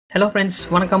Hello friends,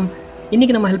 வணக்கம்.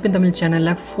 இன்னைக்கு நம்ம ஹெல்ப் இன் தமிழ்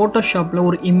சேனல்ல Photoshopல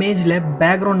ஒரு இமேஜ்ல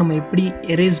பேக்ரவுண்ட் நம்ம எப்படி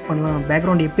எரேஸ் பண்ணலாம்,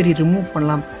 பேக்ரவுண்ட் எப்படி ரிமூவ்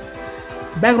பண்ணலாம்,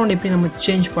 பேக்ரவுண்ட் எப்படி நம்ம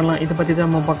சேஞ்ச் பண்ணலாம், இதை பற்றி தான்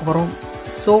நம்ம பார்க்க போகிறோம்.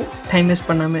 ஸோ டைம் வேஸ்ட்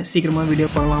பண்ணாமல் சீக்கிரமாக வீடியோ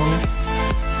பார்க்கலாம்.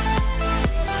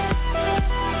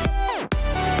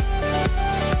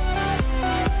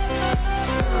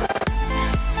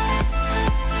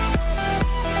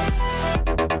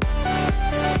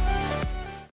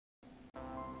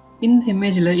 இந்த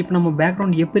இமேஜில் இப்போ நம்ம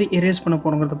பேக்ரவுண்ட் எப்படி எரேஸ் பண்ண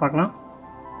போகிறோங்கிறத பார்க்கலாம்.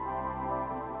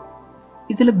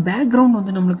 இதில் பேக்ரவுண்ட்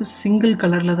வந்து நம்மளுக்கு சிங்கிள்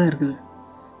கலரில் தான் இருக்குது.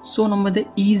 ஸோ நம்ம இதை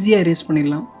ஈஸியாக எரேஸ்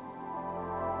பண்ணிடலாம்.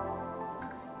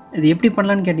 இது எப்படி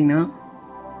பண்ணலான்னு கேட்டிங்கன்னா,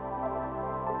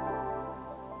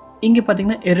 இங்கே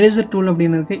பார்த்தீங்கன்னா எரேசர் டூல்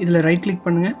அப்படின்னு இருக்குது. இதில் ரைட் கிளிக்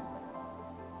பண்ணுங்கள்.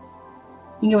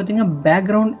 இங்கே பார்த்தீங்கன்னா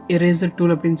பேக்ரவுண்ட் எரேசர்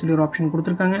டூல் அப்படின்னு சொல்லி ஒரு ஆப்ஷன்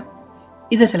கொடுத்துருக்காங்க.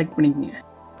 இதை செலக்ட் பண்ணிக்கோங்க.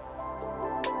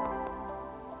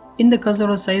 இந்த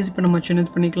கர்சரோட சைஸ் இப்போ நம்ம சின்னது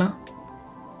பண்ணிக்கலாம்.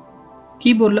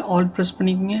 கீபோர்டில் ஆல்ட் ப்ரெஸ்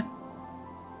பண்ணிக்கோங்க.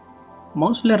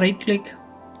 மவுஸில் ரைட் கிளிக்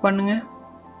பண்ணுங்கள்.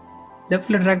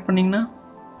 லெஃப்டில் ட்ராக் பண்ணிங்கன்னா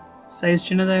சைஸ்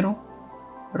சின்னதாயிரும்.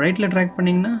 ரைட்டில் ட்ராக்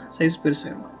பண்ணிங்கன்னா சைஸ்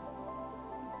பெருசாகிடும்.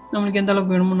 நம்மளுக்கு எந்த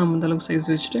அளவுக்கு வேணுமோ நம்ம அந்த அளவுக்கு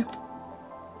சைஸ் வச்சுட்டு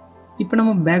இப்போ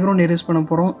நம்ம பேக்ரவுண்ட் எரேஸ் பண்ண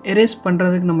போகிறோம். எரேஸ்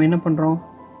பண்ணுறதுக்கு நம்ம என்ன பண்ணுறோம்,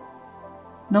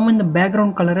 நம்ம இந்த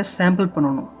பேக்ரவுண்ட் கலரை சாம்பிள்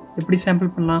பண்ணணும். எப்படி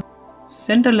சாம்பிள் பண்ணலாம்,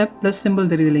 சென்டரில் ப்ளஸ்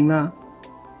சிம்பிள் தெரியுது இல்லைங்களா,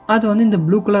 அது வந்து இந்த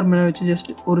ப்ளூ கலர் மேலே வச்சு ஜஸ்ட்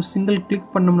ஒரு சிங்கிள் கிளிக்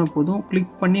பண்ணோம்னா போதும்.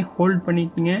 கிளிக் பண்ணி ஹோல்ட்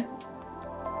பண்ணிக்கோங்க.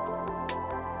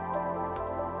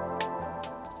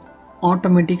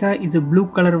 ஆட்டோமேட்டிக்காக இது ப்ளூ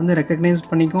கலர் வந்து ரெக்கக்னைஸ்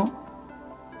பண்ணிக்கும்.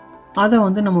 அதை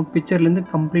வந்து நம்ம பிக்சர்லேருந்து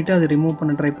கம்ப்ளீட்டாக அதை ரிமூவ்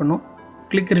பண்ண ட்ரை பண்ணோம்.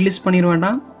 கிளிக் ரிலீஸ் பண்ணிட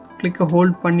வேண்டாம். கிளிக்கை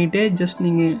ஹோல்ட் பண்ணிவிட்டு ஜஸ்ட்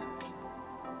நீங்கள்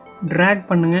ட்ராக்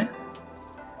பண்ணுங்கள்.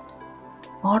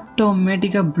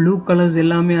 ஆட்டோமேட்டிக்காக ப்ளூ கலர்ஸ்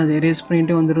எல்லாமே அதை எரேஸ்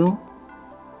பண்ணிகிட்டே வந்துடும்.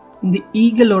 இந்த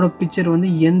ஈகிளோட பிக்சர் வந்து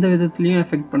எந்த விதத்துலையும்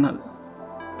எஃபெக்ட் பண்ணாது.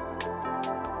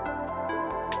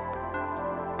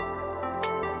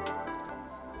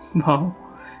 வாவ்,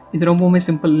 இது ரொம்பவுமே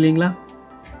சிம்பிள் இல்லைங்களா?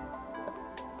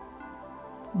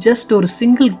 ஜஸ்ட் ஒரு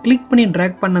சிங்கிள் கிளிக் பண்ணி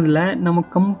ட்ராக் பண்ணதில் நம்ம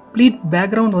கம்ப்ளீட்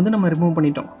பேக்ரவுண்ட் வந்து நம்ம ரிமூவ்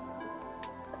பண்ணிட்டோம்.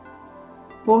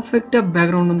 பர்ஃபெக்டாக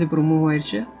பேக்ரவுண்ட் வந்து இப்போ ரிமூவ்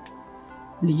ஆயிடுச்சு.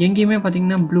 இது எங்கேயுமே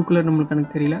பார்த்தீங்கன்னா ப்ளூ கலர் நம்மளுக்கு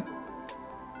எனக்கு தெரியல.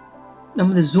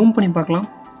 நம்ம இதை ஜூம் பண்ணி பார்க்கலாம்.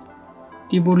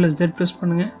 கீபோர்டில் Z ப்ரெஸ்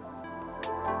பண்ணுங்கள்.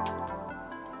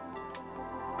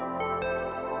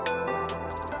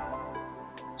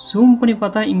 ஜூம் பண்ணி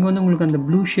பார்த்தா இங்கே வந்து உங்களுக்கு அந்த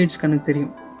ப்ளூ ஷேட்ஸ் கணக்கு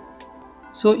தெரியும்.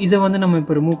 ஸோ இதை வந்து நம்ம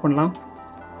இப்போ ரிமூவ் பண்ணலாம்.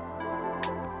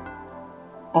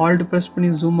 ஆல்ட் ப்ரெஸ் பண்ணி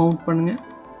ஜூம் அவுட் பண்ணுங்கள்.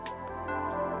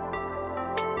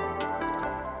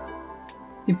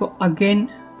 இப்போ அகெயின்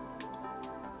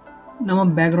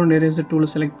நம்ம பேக்ரவுண்ட் எரேசர் டூலை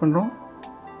செலக்ட் பண்ணுறோம்.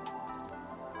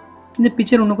 இந்த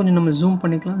பிக்சர் இன்னும் கொஞ்சம் நம்ம ஜூம்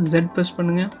பண்ணிக்கலாம். Z ப்ரெஸ்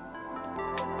பண்ணுங்க.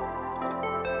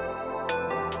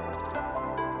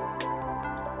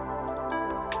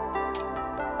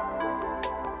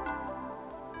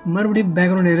 மறுபடியும்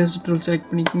பேக்ரவுண்ட் எரேசர் டூல் செலக்ட்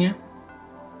பண்ணிக்கோங்க.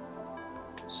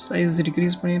 சைஸ்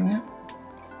டிக்ரீஸ் பண்ணிடுங்க.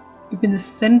 இப்போ இந்த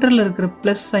சென்டரில் இருக்கிற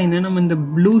ப்ளஸ் சைனை நம்ம இந்த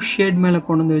ப்ளூ ஷேட் மேலே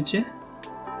கொண்டு வந்து வச்சு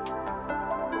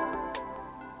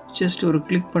ஜஸ்ட் ஒரு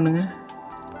கிளிக் பண்ணுங்கள்.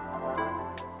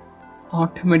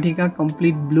 ஆட்டோமேட்டிக்காக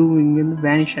கம்ப்ளீட் ப்ளூ இங்கேருந்து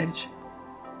வேனிஷ் ஆயிடுச்சு.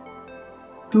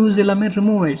 ப்ளூஸ் எல்லாமே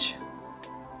ரிமூவ் ஆயிடுச்சு.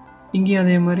 இங்கேயும்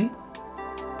அதே மாதிரி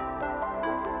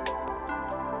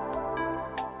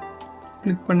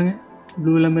கிளிக் பண்ணுங்கள்.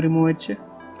 ப்ளூ எல்லாமே ரிமூவ் ஆயிடுச்சு.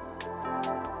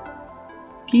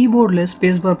 கீபோர்டில்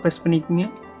ஸ்பேஸ் பார் ப்ரெஸ் பண்ணிக்கோங்க.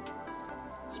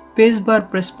 ஸ்பேஸ் பார்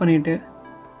ப்ரெஸ் பண்ணிவிட்டு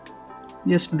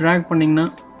ஜஸ்ட் ட்ராக் பண்ணிங்கன்னா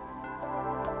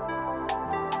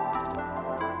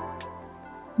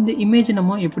இந்த இமேஜை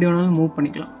நம்ம எப்படி வேணாலும் மூவ்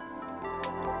பண்ணிக்கலாம்.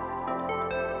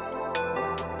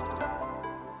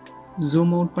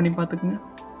 ஜூம் அவுட் பண்ணி பார்த்துக்குங்க.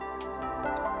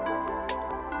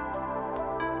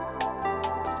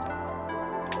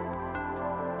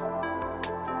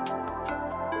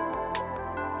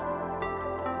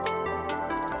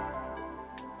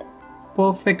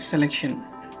 Perfect selection.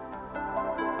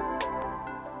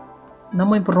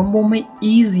 நம்ம இப்போ ரொம்பவுமே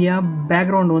ஈஸியாக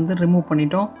பேக்ரவுண்ட் வந்து ரிமூவ்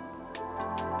பண்ணிட்டோம்.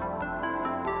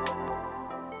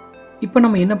 இப்போ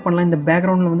நம்ம என்ன பண்ணலாம், இந்த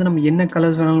பேக்ரவுண்டில் வந்து நம்ம என்ன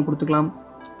கலர்ஸ் வேணாலும் கொடுத்துக்கலாம்.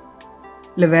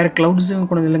 இல்லை வேறு க்ளவுட்ஸும்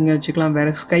கொண்டு வந்து இங்கே வச்சுக்கலாம்,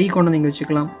 வேறு ஸ்கை கொண்டு வந்து இங்கே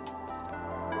வச்சுக்கலாம்.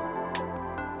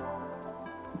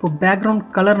 இப்போ பேக்ரவுண்ட்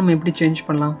கலர் நம்ம எப்படி சேஞ்ச்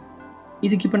பண்ணலாம்,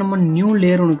 இதுக்கு இப்போ நம்ம நியூ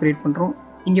லேயர் ஒன்று க்ரியேட் பண்ணுறோம்.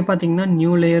 இங்கே பார்த்தீங்கன்னா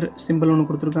நியூ லேயர் சிம்பிள் ஒன்று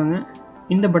கொடுத்துருக்காங்க.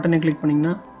 இந்த பட்டனை கிளிக்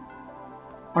பண்ணிங்கன்னா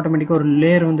ஆட்டோமேட்டிக்காக ஒரு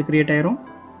லேயர் வந்து க்ரியேட் ஆயிரும்.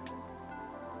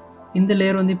 இந்த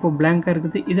லேயர் வந்து இப்போ பிளாங்காக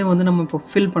இருக்குது. இதை வந்து நம்ம இப்போ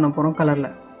ஃபில் பண்ண போகிறோம் கலரில்.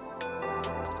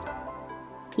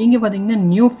 இங்கே பார்த்தீங்கன்னா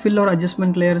நியூ ஃபில் ஒரு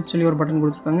அட்ஜஸ்ட்மெண்ட் லேயர்னு சொல்லி ஒரு பட்டன்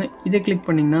கொடுத்துருக்காங்க. இதை கிளிக்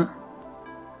பண்ணிங்கன்னா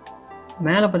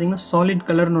மேலே பார்த்தீங்கன்னா சாலிட்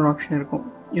கலர்னு ஒரு ஆப்ஷன் இருக்கும்.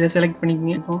 இதை செலக்ட்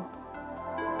பண்ணிக்கோங்க. இப்போ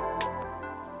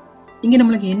இங்கே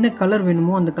நம்மளுக்கு என்ன கலர்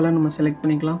வேணுமோ அந்த கலர் நம்ம செலக்ட்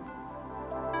பண்ணிக்கலாம்.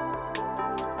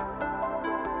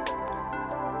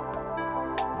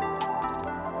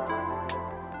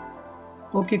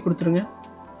 ஓகே கொடுத்துருங்க.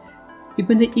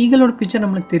 இப்போ இந்த ஈகிளோட பிக்சர்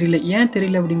நம்மளுக்கு தெரியல. ஏன்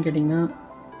தெரியல அப்படின்னு கேட்டிங்கன்னா,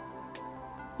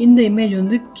 இந்த இமேஜ்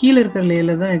வந்து கீழே இருக்கிற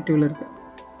லேயரில் தான் ஆக்டிவில் இருக்குது.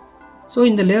 ஸோ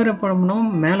இந்த லேயரை பண்ணோம்னா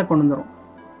மேலே கொண்டு வந்துடும்.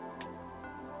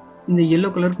 இந்த எல்லோ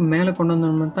கலருக்கு மேலே கொண்டு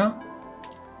வந்தோம்னா தான்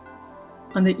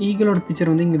அந்த ஈகிளோட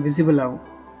பிக்சர் வந்து இங்கே விசிபிள் ஆகும்.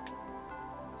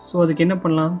 ஸோ அதுக்கு என்ன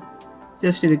பண்ணலாம்,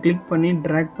 ஜஸ்ட் இது கிளிக் பண்ணி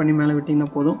ட்ராக் பண்ணி மேலே விட்டிங்கன்னா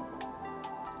போதும்,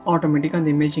 ஆட்டோமேட்டிக்காக அந்த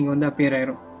இமேஜ் இங்கே வந்து அப்பியர்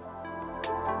ஆயிரும்.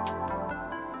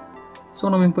 ஸோ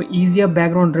நம்ம இப்போ ஈஸியாக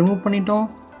பேக்ரவுண்ட் ரிமூவ் பண்ணிட்டோம்,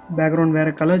 பேக்ரவுண்ட்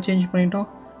வேறு கலர் சேஞ்ச் பண்ணிட்டோம்.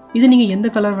 இது நீங்கள் எந்த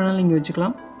கலர் வேணாலும் நீங்கள்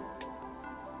வச்சுக்கலாம்.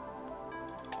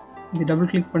 இது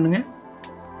டபுள் கிளிக் பண்ணுங்கள்,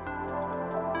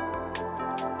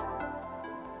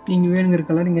 நீங்கள் வேணுங்கிற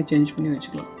கலர் இங்கே சேஞ்ச் பண்ணி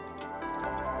வச்சுக்கலாம்.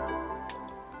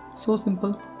 So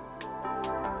simple.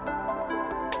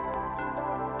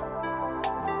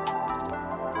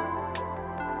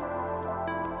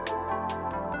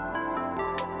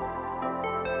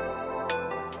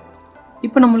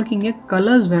 இப்போ நம்மளுக்கு இங்கே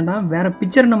கலர்ஸ் வேண்டாம், வேறு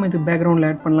பிக்சர் நம்ம இது பேக்ரவுண்டில்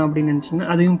ஆட் பண்ணலாம் அப்படின்னு நினச்சிங்கன்னா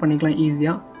அதையும் பண்ணிக்கலாம்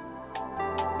ஈஸியாக.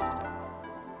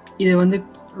 இதை வந்து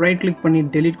ரைட் கிளிக் பண்ணி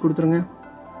டெலீட் கொடுத்துருங்க.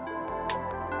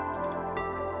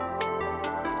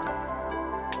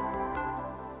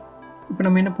 இப்போ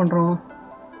நம்ம என்ன பண்ணுறோம்,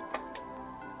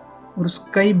 ஒரு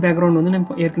ஸ்கை பேக்ரவுண்ட் வந்து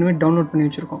நம்ம ஏற்கனவே டவுன்லோட் பண்ணி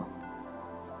வச்சுருக்கோம்.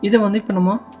 இதை வந்து இப்போ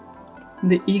நம்ம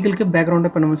இந்த ஈகிளுக்கு பேக்ரவுண்டை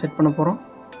இப்போ நம்ம செட் பண்ண போகிறோம்.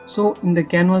 ஸோ இந்த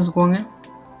கேன்வாஸுக்கு வாங்க,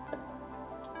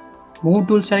 மூவ்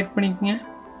டூல் செலக்ட் பண்ணிக்கோங்க,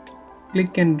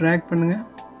 கிளிக் அண்ட் ட்ராக் பண்ணுங்கள்,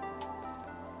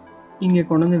 இங்கே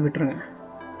கொண்டு வந்து விட்டுருங்க.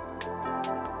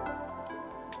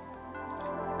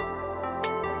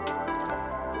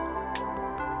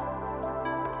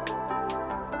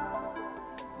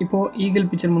 இப்போது ஈகிள்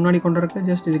பிக்சர் முன்னாடி கொண்டு வரக்கு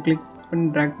ஜஸ்ட் இது கிளிக் பண்ணி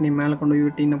ட்ராக் பண்ணி மேலே கொண்டு போய்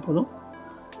விட்டிங்கன்னா போதும்,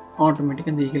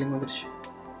 ஆட்டோமேட்டிக்காக இந்த ஈகிளுக்கு வந்துடுச்சு.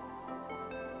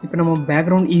 இப்போ நம்ம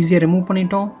பேக்ரவுண்ட் ஈஸியாக ரிமூவ்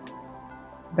பண்ணிட்டோம்,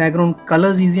 பேக்ரவுண்ட்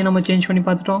கலர்ஸ் ஈஸியாக நம்ம சேஞ்ச் பண்ணி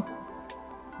பார்த்துட்டோம்,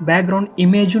 பேக்ரவுண்ட்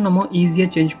இமேஜும் நம்ம ஈஸியாக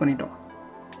சேஞ்ச் பண்ணிட்டோம்.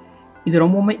 இது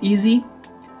ரொம்பவுமே ஈஸி.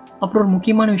 அப்புறம் ஒரு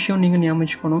முக்கியமான விஷயம் நீங்கள் ஞாபகம்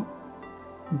வச்சுக்கணும்,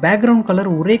 பேக்ரவுண்ட் கலர்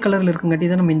ஒரே கலரில் இருக்குங்காட்டி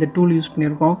தான் நம்ம இந்த டூல் யூஸ்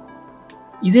பண்ணியிருக்கோம்.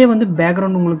 இதே வந்து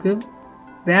பேக்ரவுண்ட் உங்களுக்கு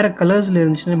வேறு கலர்ஸில்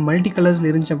இருந்துச்சுன்னா, மல்டி கலர்ஸில்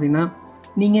இருந்துச்சு அப்படின்னா,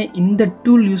 நீங்கள் இந்த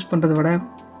டூல் யூஸ் பண்ணுறத விட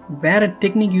வேறு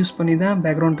டெக்னிக் யூஸ் பண்ணி தான்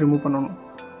பேக்ரவுண்ட் ரிமூவ் பண்ணணும்.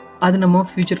 அது நம்ம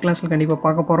ஃப்யூச்சர் கிளாஸில் கண்டிப்பாக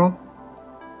பார்க்க போகிறோம்.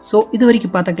 ஸோ இது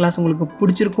வரைக்கும் பார்த்த கிளாஸ் உங்களுக்கு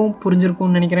பிடிச்சிருக்கும்,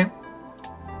 புரிஞ்சிருக்கும்னு நினைக்கிறேன்.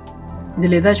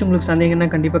 இதில் ஏதாச்சும் உங்களுக்கு சந்தேகம்னா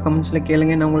கண்டிப்பாக கமெண்ட்ஸில்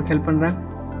கேளுங்க, நான் உங்களுக்கு ஹெல்ப் பண்ணுறேன்.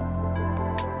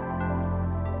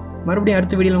 மறுபடியும்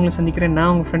அடுத்த வீடியோவில் உங்களை சந்திக்கிறேன்.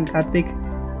 நான் உங்கள் ஃப்ரெண்ட் கார்த்திக்.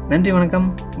 நன்றி, வணக்கம்,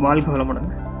 வாழ்க வளமுடன்.